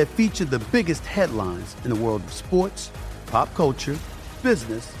that feature the biggest headlines in the world of sports, pop culture,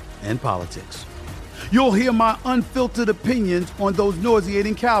 business, and politics. You'll hear my unfiltered opinions on those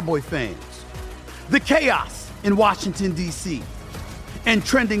nauseating Cowboy fans, the chaos in Washington, D.C., and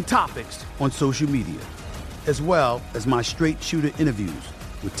trending topics on social media, as well as my straight shooter interviews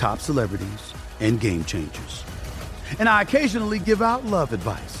with top celebrities and game changers. And I occasionally give out love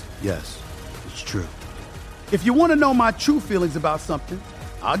advice. Yes, it's true. If you want to know my true feelings about something,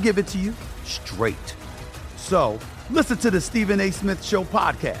 I'll give it to you straight. So listen to the Stephen A. Smith Show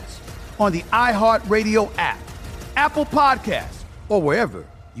podcast on the iHeartRadio app, Apple Podcasts, or wherever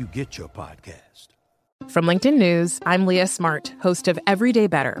you get your podcast. From LinkedIn News, I'm Leah Smart, host of Everyday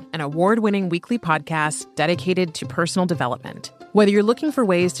Better, an award-winning weekly podcast dedicated to personal development. Whether you're looking for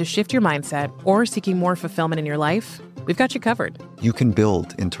ways to shift your mindset or seeking more fulfillment in your life, we've got you covered. You can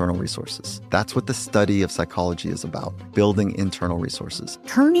build internal resources. That's what the study of psychology is about, building internal resources.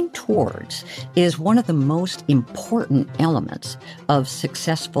 Turning towards is one of the most important elements of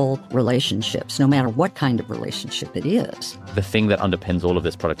successful relationships, no matter what kind of relationship it is. The thing that underpins all of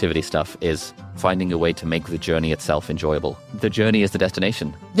this productivity stuff is finding a way to make the journey itself enjoyable. The journey is the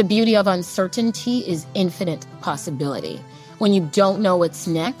destination. The beauty of uncertainty is infinite possibility. When you don't know what's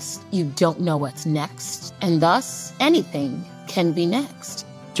next, you don't know what's next. And thus, anything can be next.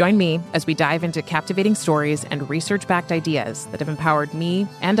 Join me as we dive into captivating stories and research-backed ideas that have empowered me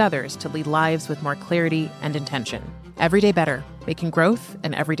and others to lead lives with more clarity and intention. Everyday Better, making growth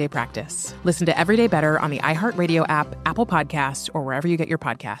an everyday practice. Listen to Everyday Better on the iHeartRadio app, Apple Podcasts, or wherever you get your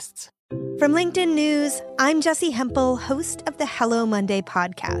podcasts. From LinkedIn News, I'm Jessie Hempel, host of the Hello Monday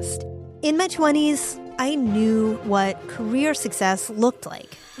podcast. In my 20s, I knew what career success looked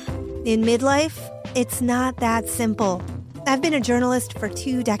like. In midlife, it's not that simple. I've been a journalist for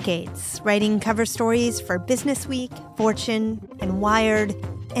 2 decades, writing cover stories for Business Week, Fortune, and Wired.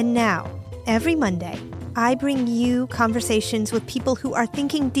 And now, every Monday, I bring you conversations with people who are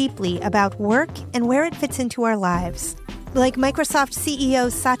thinking deeply about work and where it fits into our lives. Like Microsoft CEO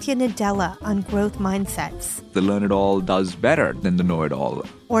Satya Nadella on growth mindsets. The learn-it-all does better than the know-it-all.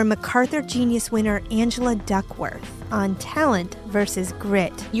 Or MacArthur Genius winner Angela Duckworth on talent versus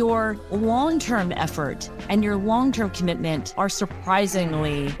grit. Your long-term effort and your long-term commitment are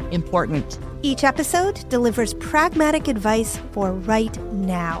surprisingly important. Each episode delivers pragmatic advice for right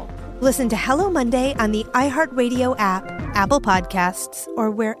now. Listen to Hello Monday on the iHeartRadio app, Apple Podcasts,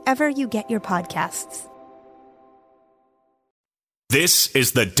 or wherever you get your podcasts. This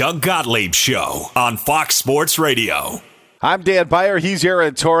is the Doug Gottlieb Show on Fox Sports Radio. I'm Dan Beyer. He's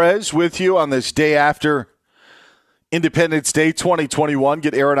Aaron Torres with you on this day after Independence Day 2021.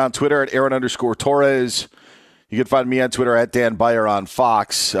 Get Aaron on Twitter at Aaron_Torres. You can find me on Twitter at Dan Beyer on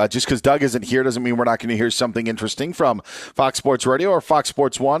Fox. Just because Doug isn't here doesn't mean we're not going to hear something interesting from Fox Sports Radio or Fox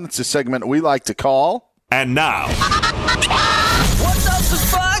Sports 1. It's a segment we like to call. And now. What does the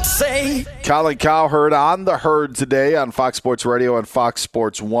Fox say? Colin Cowherd on the Herd today on Fox Sports Radio and Fox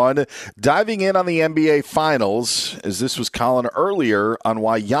Sports 1. Diving in on the NBA Finals, as this was Colin earlier on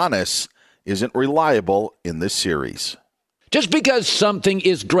why Giannis isn't reliable in this series. Just because something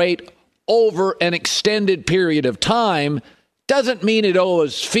is great over an extended period of time doesn't mean it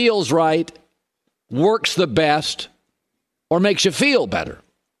always feels right, works the best, or makes you feel better.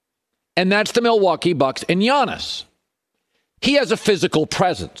 And that's the Milwaukee Bucks and Giannis. He has a physical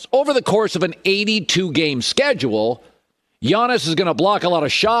presence. Over the course of an 82-game schedule, Giannis is going to block a lot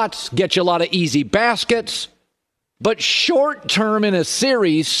of shots, get you a lot of easy baskets. But short-term in a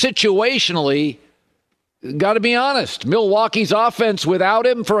series, situationally, got to be honest, Milwaukee's offense without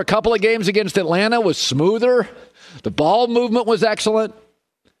him for a couple of games against Atlanta was smoother. The ball movement was excellent.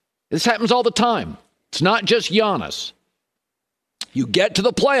 This happens all the time. It's not just Giannis. You get to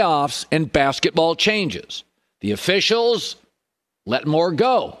the playoffs and basketball changes. The officials let more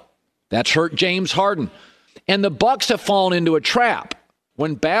go. That's hurt James Harden. And the Bucks have fallen into a trap.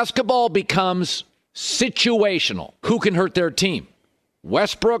 When basketball becomes situational, who can hurt their team?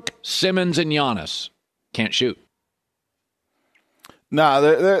 Westbrook, Simmons, and Giannis. Can't shoot. No,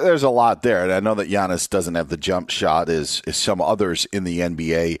 there's a lot there. And I know that Giannis doesn't have the jump shot as some others in the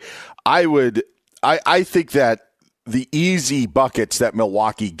NBA. I think that the easy buckets that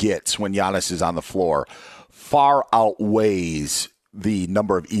Milwaukee gets when Giannis is on the floor far outweighs the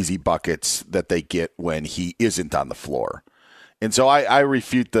number of easy buckets that they get when he isn't on the floor. And so I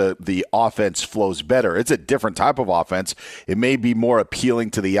refute the offense flows better. It's a different type of offense. It may be more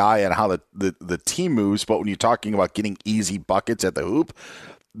appealing to the eye and how the team moves, but when you're talking about getting easy buckets at the hoop,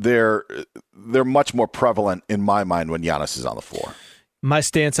 they're much more prevalent in my mind when Giannis is on the floor. My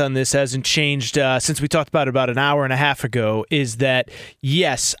stance on this hasn't changed since we talked about an hour and a half ago, is that,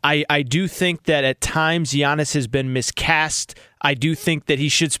 yes, I do think that at times Giannis has been miscast. I do think that he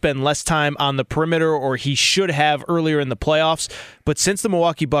should spend less time on the perimeter, or he should have earlier in the playoffs. But since the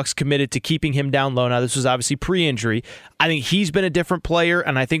Milwaukee Bucks committed to keeping him down low, now this was obviously pre-injury, I think he's been a different player,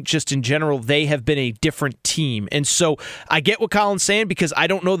 and I think just in general they have been a different team. And so I get what Colin's saying, because I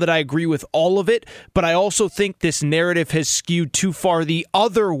don't know that I agree with all of it, but I also think this narrative has skewed too far the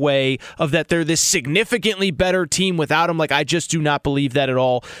other way of that they're this significantly better team without him. Like, I just do not believe that at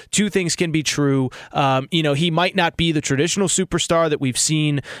all. Two things can be true. He might not be the traditional superstar that we've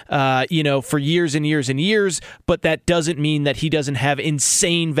seen, for years and years and years, but that doesn't mean that he doesn't have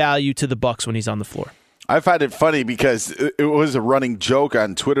insane value to the Bucks when he's on the floor. I find it funny because it was a running joke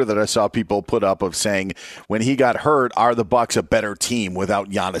on Twitter that I saw people put up of saying, when he got hurt, are the Bucks a better team without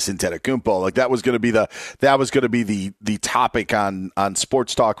Giannis Antetokounmpo? Like, that was going to be the topic on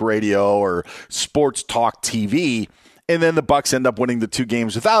Sports Talk Radio or Sports Talk TV. And then the Bucks end up winning the 2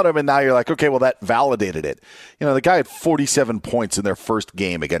 games without him, and now you're like, okay, well, that validated it. The guy had 47 points in their first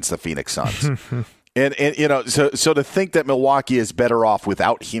game against the Phoenix Suns. So to think that Milwaukee is better off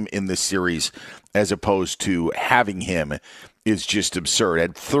without him in this series as opposed to having him is just absurd.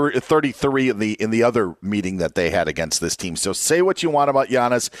 At 33 in the other meeting that they had against this team. So say what you want about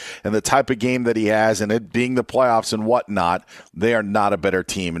Giannis and the type of game that he has and it being the playoffs and whatnot, they are not a better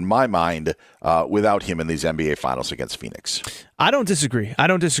team in my mind without him in these NBA Finals against Phoenix. I don't disagree.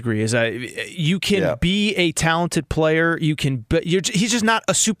 You can be a talented player. He's just not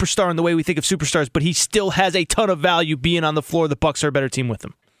a superstar in the way we think of superstars, but he still has a ton of value being on the floor. The Bucks are a better team with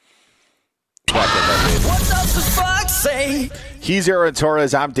him. What does the Fox say? He's Aaron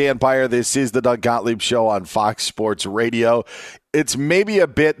Torres. I'm Dan Beyer. This is the Doug Gottlieb Show on Fox Sports Radio. It's maybe a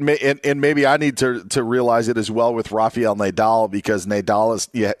bit, and maybe I need to realize it as well with Rafael Nadal, because Nadal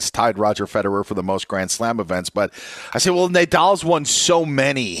has tied Roger Federer for the most Grand Slam events. But I say, well, Nadal's won so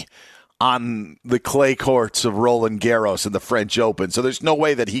many on the clay courts of Roland Garros in the French Open. So there's no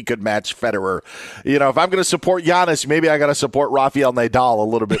way that he could match Federer. You know, if I'm going to support Giannis, maybe I got to support Rafael Nadal a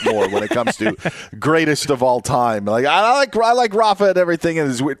little bit more when it comes to greatest of all time. Like I like Rafa and everything, and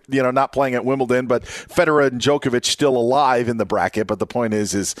is, you know, not playing at Wimbledon, but Federer and Djokovic still alive in the bracket. But the point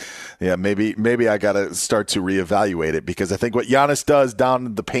is maybe I got to start to reevaluate it, because I think what Giannis does down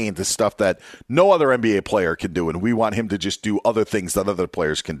in the paint is stuff that no other NBA player can do, and we want him to just do other things that other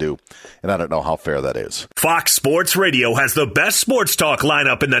players can do. And I don't know how fair that is. Fox Sports Radio has the best sports talk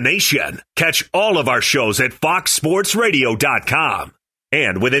lineup in the nation. Catch all of our shows at foxsportsradio.com.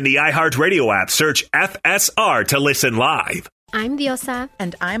 And within the iHeartRadio app, search FSR to listen live. I'm Diosa.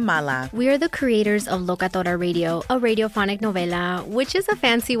 And I'm Mala. We are the creators of Locatora Radio, a radiophonic novela, which is a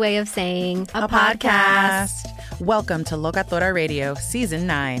fancy way of saying a podcast. Welcome to Locatora Radio, Season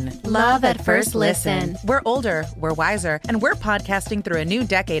 9. Love at first listen. We're older, we're wiser, and we're podcasting through a new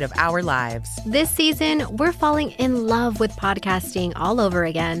decade of our lives. This season, we're falling in love with podcasting all over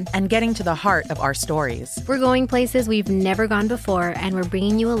again. And getting to the heart of our stories. We're going places we've never gone before, and we're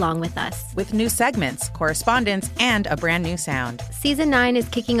bringing you along with us. With new segments, correspondence, and a brand new sound. Season 9 is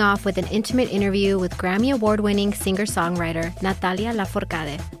kicking off with an intimate interview with Grammy Award-winning singer-songwriter Natalia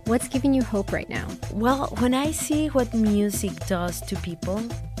Lafourcade. What's giving you hope right now? Well, when I see what music does to people,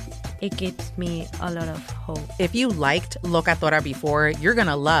 it gives me a lot of hope. If you liked Locatora before, you're going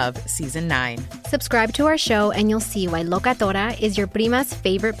to love Season 9. Subscribe to our show and you'll see why Locatora is your prima's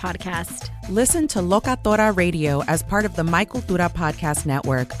favorite podcast. Listen to Locatora Radio as part of the My Cultura Podcast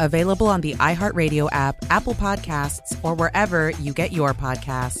Network, available on the iHeartRadio app, Apple Podcasts, or wherever you get your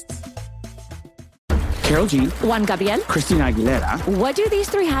podcasts. Karol G, Juan Gabriel, Christina Aguilera. What do these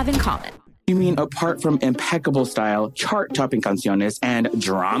three have in common? You mean apart from impeccable style, chart-topping canciones, and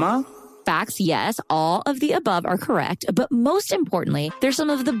drama? Facts, yes, all of the above are correct. But most importantly, they're some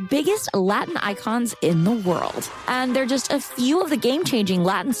of the biggest Latin icons in the world. And they're just a few of the game-changing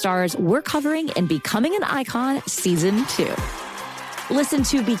Latin stars we're covering in Becoming an Icon Season 2. Listen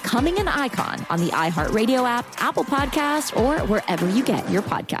to Becoming an Icon on the iHeartRadio app, Apple Podcasts, or wherever you get your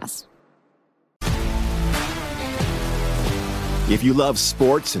podcasts. If you love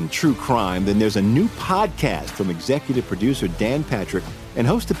sports and true crime, then there's a new podcast from executive producer Dan Patrick and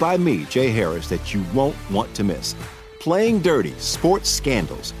hosted by me, Jay Harris, that you won't want to miss. Playing Dirty: Sports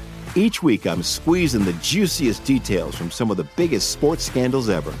Scandals. Each week, I'm squeezing the juiciest details from some of the biggest sports scandals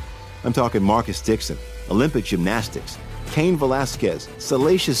ever. I'm talking Marcus Dixon, Olympic gymnastics, Cain Velasquez,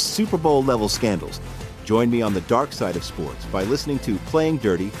 salacious Super Bowl-level scandals. Join me on the dark side of sports by listening to Playing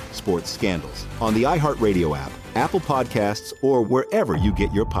Dirty: Sports Scandals on the iHeartRadio app, Apple Podcasts, or wherever you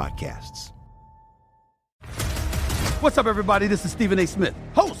get your podcasts. What's up, everybody? This is Stephen A. Smith,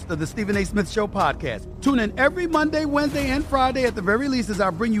 host of the Stephen A. Smith Show podcast. Tune in every Monday, Wednesday, and Friday at the very least as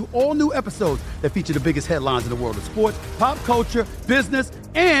I bring you all new episodes that feature the biggest headlines in the world of sports, pop culture, business,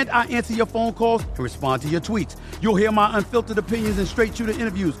 and I answer your phone calls and respond to your tweets. You'll hear my unfiltered opinions and straight-shooter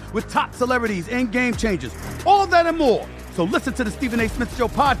interviews with top celebrities and game changers. All that and more. So listen to the Stephen A. Smith Show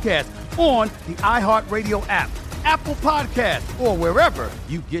podcast on the iHeartRadio app, Apple Podcasts, or wherever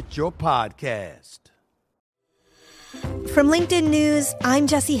you get your podcast. From LinkedIn News, I'm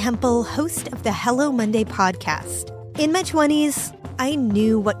Jessie Hempel, host of the Hello Monday podcast. In my 20s, I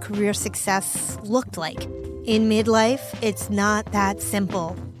knew what career success looked like. In midlife, it's not that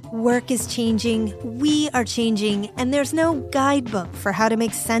simple. Work is changing, we are changing, and there's no guidebook for how to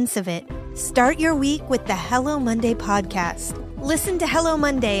make sense of it. Start your week with the Hello Monday podcast. Listen to Hello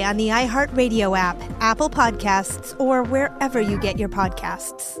Monday on the iHeartRadio app, Apple Podcasts, or wherever you get your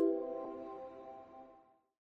podcasts.